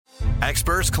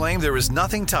Experts claim there is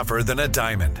nothing tougher than a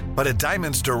diamond. But at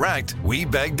Diamonds Direct, we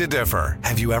beg to differ.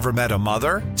 Have you ever met a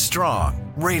mother? Strong,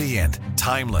 radiant,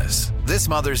 timeless. This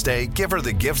Mother's Day, give her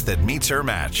the gift that meets her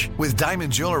match. With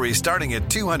diamond jewelry starting at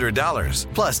 $200.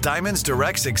 Plus Diamonds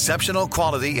Direct's exceptional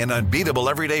quality and unbeatable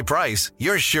everyday price,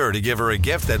 you're sure to give her a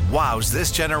gift that wows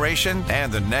this generation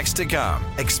and the next to come.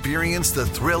 Experience the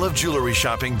thrill of jewelry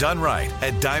shopping done right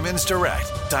at Diamonds Direct.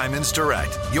 Diamonds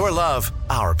Direct. Your love,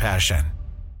 our passion.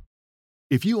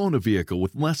 If you own a vehicle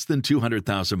with less than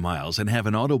 200,000 miles and have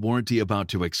an auto warranty about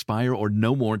to expire or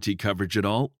no warranty coverage at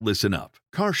all, listen up.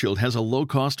 CarShield has a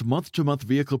low-cost month-to-month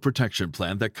vehicle protection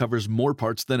plan that covers more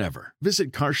parts than ever.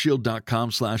 Visit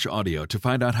carshield.com/audio to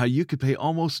find out how you could pay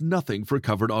almost nothing for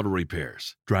covered auto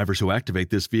repairs. Drivers who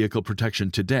activate this vehicle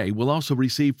protection today will also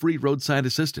receive free roadside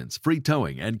assistance, free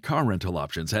towing, and car rental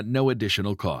options at no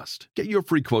additional cost. Get your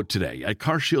free quote today at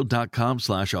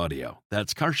carshield.com/audio.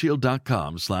 That's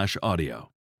carshield.com/audio.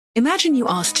 Imagine you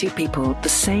ask two people the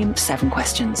same 7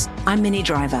 questions. I'm Minnie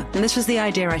Driver, and this was the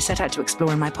idea I set out to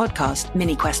explore in my podcast,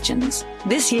 Minnie Questions.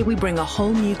 This year, we bring a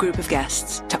whole new group of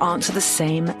guests to answer the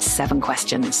same 7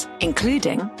 questions,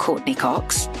 including Courtney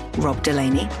Cox, Rob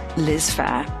Delaney, Liz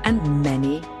Phair, and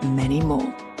many, many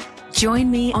more. Join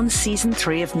me on Season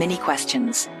 3 of Minnie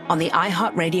Questions on the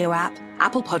iHeartRadio app,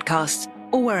 Apple Podcasts,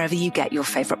 or wherever you get your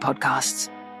favorite podcasts.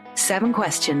 7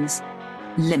 questions,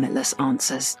 limitless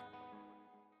answers.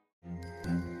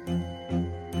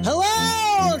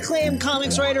 Hello, acclaimed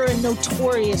comics writer and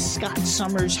notorious Scott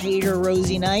Summers hater,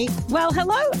 Rosie Knight. Well,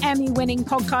 hello, Emmy-winning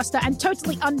podcaster and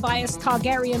totally unbiased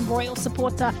Targaryen royal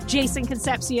supporter, Jason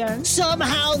Concepcion.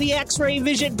 Somehow the X-Ray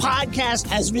Vision podcast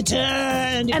has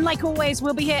returned. And like always,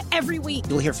 we'll be here every week.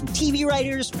 You'll hear from TV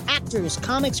writers, actors,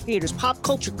 comics creators, pop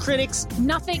culture critics.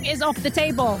 Nothing is off the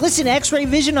table. Listen to X-Ray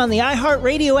Vision on the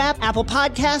iHeartRadio app, Apple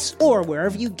Podcasts, or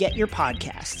wherever you get your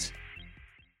podcasts.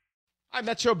 I'm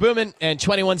Metro Boomin and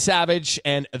 21 Savage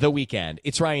and The Weeknd.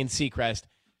 It's Ryan Seacrest.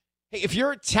 Hey, if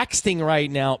you're texting right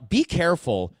now, be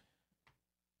careful.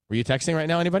 Were you texting right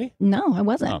now, anybody? No, I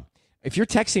wasn't. If you're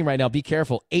texting right now, be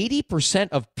careful. 80%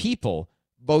 of people,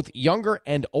 both younger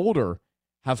and older,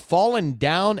 have fallen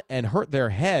down and hurt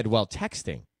their head while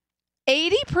texting.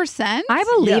 80%? I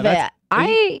believe it.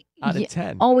 I out of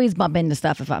 10. always bump into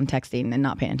stuff if I'm texting and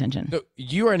not paying attention. So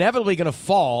you are inevitably going to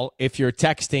fall if you're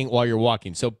texting while you're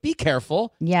walking. So be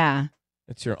careful. Yeah.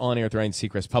 That's your on-air with Ryan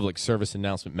Seacrest public service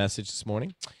announcement message this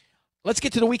morning. Let's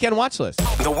get to the weekend watch list.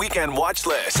 The Weekend Watch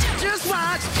List. Just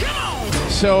watch. Come on.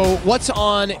 So what's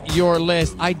on your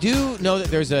list? I do know that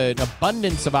there's an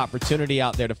abundance of opportunity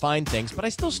out there to find things, but I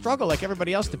still struggle like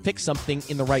everybody else to pick something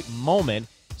in the right moment.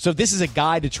 So this is a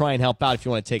guide to try and help out if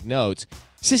you want to take notes.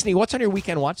 Sisney, what's on your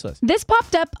weekend watch list? This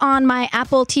popped up on my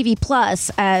Apple TV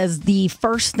Plus as the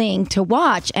first thing to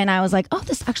watch, and I was like, oh,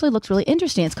 this actually looks really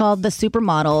interesting. It's called The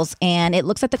Supermodels, and it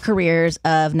looks at the careers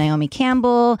of Naomi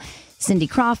Campbell, Cindy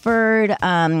Crawford,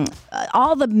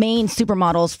 all the main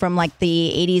supermodels from like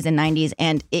the 80s and 90s,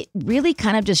 and it really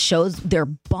kind of just shows their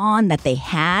bond that they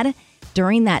had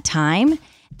during that time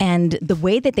and the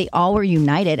way that they all were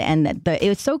united, and it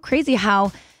was so crazy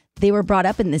how they were brought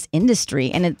up in this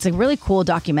industry, and it's a really cool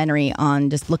documentary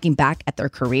on just looking back at their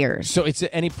careers. So it's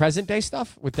any present day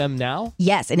stuff with them now?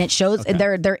 Yes, and it shows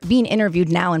they're being interviewed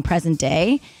now in present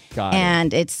day. Got it.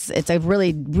 And it's a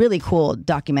really, really cool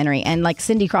documentary. And like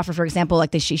Cindy Crawford, for example,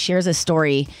 like she shares a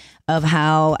story of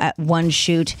how at one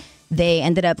shoot they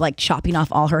ended up like chopping off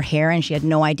all her hair, and she had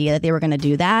no idea that they were going to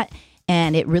do that.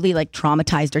 And it really like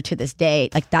traumatized her to this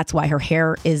day. Like that's why her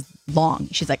hair is long.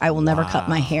 She's like, I will never cut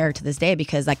my hair to this day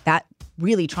because like that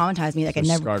really traumatized me. Like I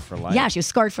never scarred for life. Yeah, she was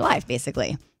scarred for life,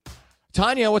 basically.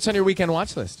 Tanya, what's on your weekend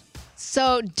watch list?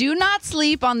 So do not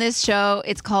sleep on this show.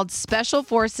 It's called Special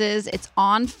Forces. It's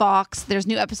on Fox. There's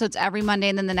new episodes every Monday,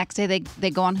 and then the next day they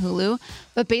go on Hulu.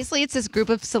 But basically, it's this group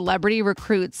of celebrity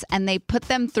recruits, and they put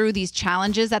them through these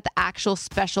challenges that the actual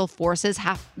Special Forces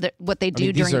have, what they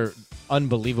do these are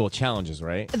unbelievable challenges,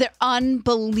 right? They're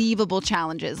unbelievable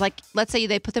challenges. Like, let's say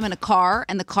they put them in a car,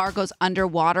 and the car goes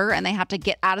underwater, and they have to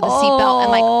get out of the seatbelt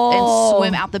and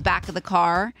swim out the back of the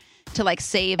car to like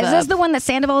save. Is this the one that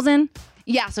Sandoval's in?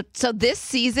 Yeah, so this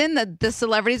season, the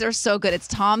celebrities are so good. It's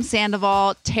Tom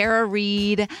Sandoval, Tara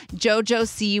Reid, JoJo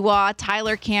Siwa,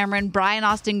 Tyler Cameron, Brian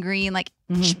Austin Green, like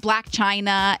Black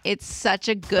China. It's such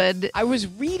a good... I was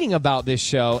reading about this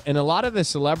show, and a lot of the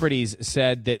celebrities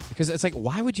said that, because it's like,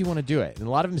 why would you want to do it? And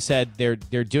a lot of them said they're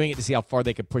doing it to see how far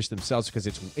they could push themselves, because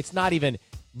it's not even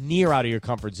near out of your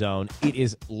comfort zone. It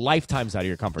is lifetimes out of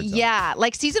your comfort zone. Yeah,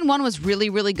 like season 1 was really,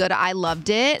 really good. I loved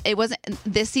it. It wasn't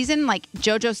this season. Like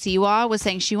JoJo Siwa was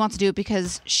saying she wants to do it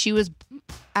because she was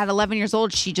at 11 years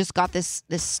old, she just got this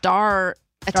star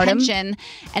attention,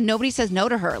 and nobody says no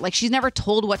to her. Like, she's never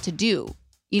told what to do.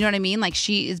 You know what I mean? Like,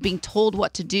 she is being told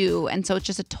what to do. And so it's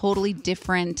just a totally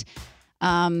different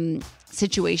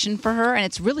situation for her. And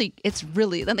it's really,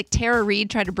 like, Tara Reid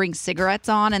tried to bring cigarettes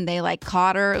on and they like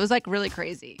caught her. It was like really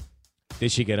crazy.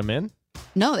 Did she get him in?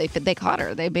 No, they caught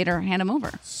her. They made her hand him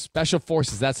over. Special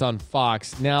Forces, that's on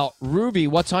Fox. Now, Ruby,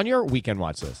 what's on your weekend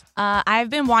watch list? I've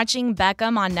been watching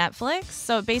Beckham on Netflix.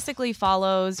 So it basically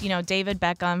follows, David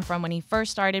Beckham from when he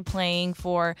first started playing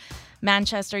for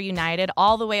Manchester United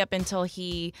all the way up until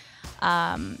he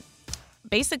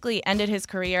basically ended his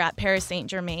career at Paris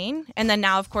Saint-Germain. And then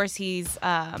now, of course, he's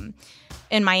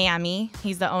in Miami.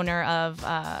 He's the owner of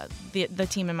the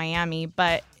team in Miami.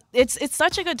 But it's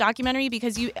such a good documentary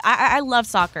because I love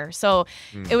soccer. So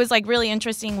it was like really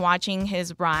interesting watching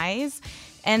his rise.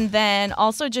 And then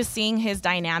also just seeing his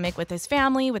dynamic with his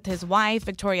family, with his wife,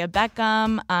 Victoria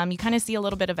Beckham. You kind of see a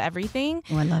little bit of everything.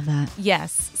 Oh, I love that.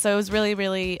 Yes. So it was really,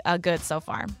 really good so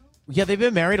far. Yeah, they've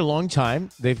been married a long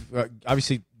time. They've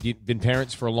obviously been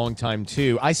parents for a long time,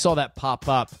 too. I saw that pop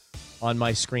up on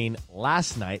my screen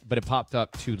last night, but it popped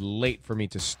up too late for me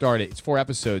to start it. It's 4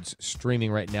 episodes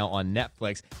streaming right now on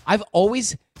Netflix. I've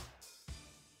always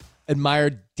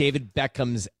admired David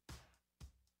Beckham's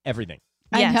everything.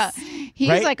 Yes. He's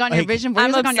right? like on your vision board.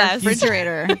 He's like on your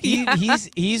refrigerator.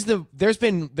 There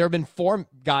have been 4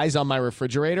 guys on my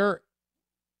refrigerator,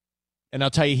 and I'll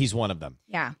tell you, he's one of them.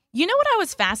 Yeah. You know what I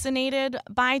was fascinated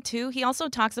by, too? He also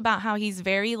talks about how he's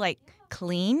very,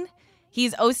 clean.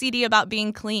 He's OCD about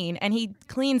being clean, and he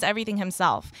cleans everything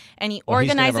himself. And he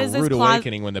organizes he's gonna have a rude his closet.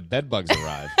 awakening when the bed bugs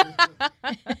arrive.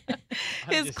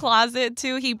 His closet,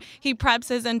 too. He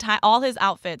preps all his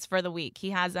outfits for the week. He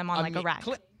has them on a rack.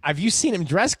 Have you seen him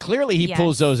dress? Clearly, he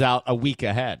pulls those out a week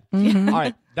ahead. Mm-hmm. All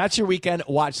right, that's your weekend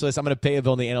watch list. I'm going to pay a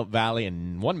bill in the Antelope Valley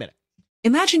in 1 minute.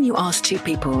 Imagine you ask 2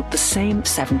 people the same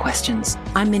 7 questions.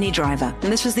 I'm Minnie Driver,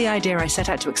 and this was the idea I set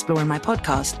out to explore in my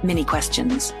podcast, Mini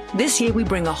Questions. This year, we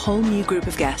bring a whole new group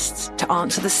of guests to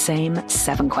answer the same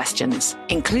 7 questions,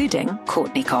 including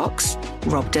Courtney Cox,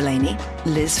 Rob Delaney,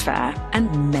 Liz Phair,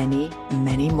 and many,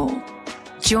 many more.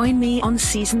 Join me on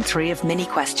Season 3 of Mini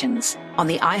Questions on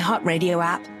the iHeartRadio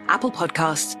app, Apple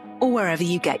Podcasts, or wherever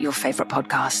you get your favorite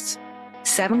podcasts.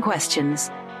 7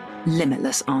 questions,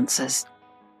 limitless answers.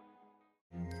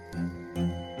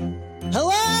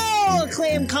 Hello,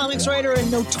 acclaimed comics writer and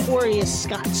notorious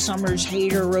Scott Summers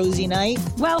hater, Rosie Knight.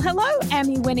 Well, hello,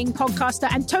 Emmy-winning podcaster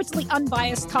and totally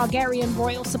unbiased Targaryen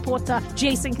royal supporter,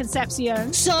 Jason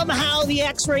Concepcion. Somehow the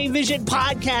X-Ray Vision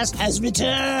podcast has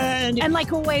returned. And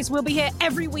like always, we'll be here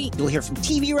every week. You'll hear from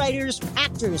TV writers,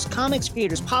 actors, comics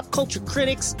creators, pop culture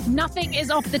critics. Nothing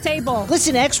is off the table.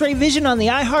 Listen to X-Ray Vision on the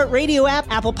iHeartRadio app,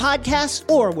 Apple Podcasts,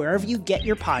 or wherever you get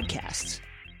your podcasts.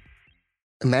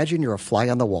 Imagine you're a fly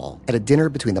on the wall at a dinner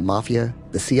between the Mafia,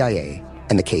 the CIA,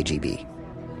 and the KGB.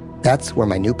 That's where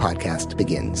my new podcast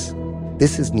begins.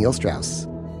 This is Neil Strauss,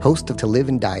 host of To Live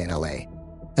and Die in LA,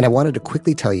 and I wanted to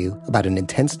quickly tell you about an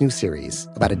intense new series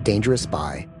about a dangerous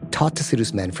spy taught to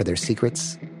seduce men for their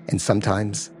secrets and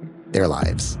sometimes their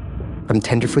lives. From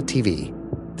Tenderfoot TV,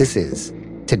 this is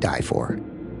To Die For.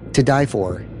 To Die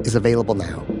For is available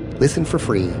now. Listen for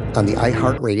free on the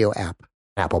iHeartRadio app,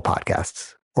 Apple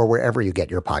Podcasts, or wherever you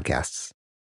get your podcasts.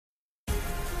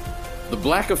 The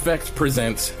Black Effect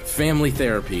presents Family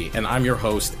Therapy, and I'm your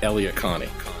host, Elliot Connie.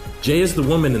 Jay is the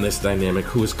woman in this dynamic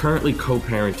who is currently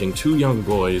co-parenting 2 young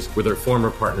boys with her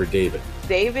former partner, David.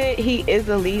 David, he is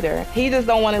a leader. He just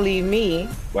don't want to leave me.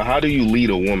 But how do you lead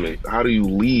a woman? How do you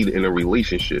lead in a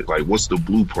relationship? Like, what's the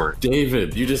blueprint?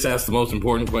 David, you just asked the most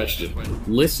important question.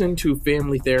 Listen to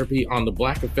Family Therapy on the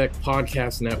Black Effect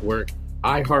Podcast Network,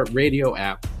 iHeartRadio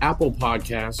app, Apple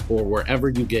Podcasts, or wherever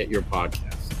you get your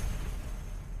podcasts.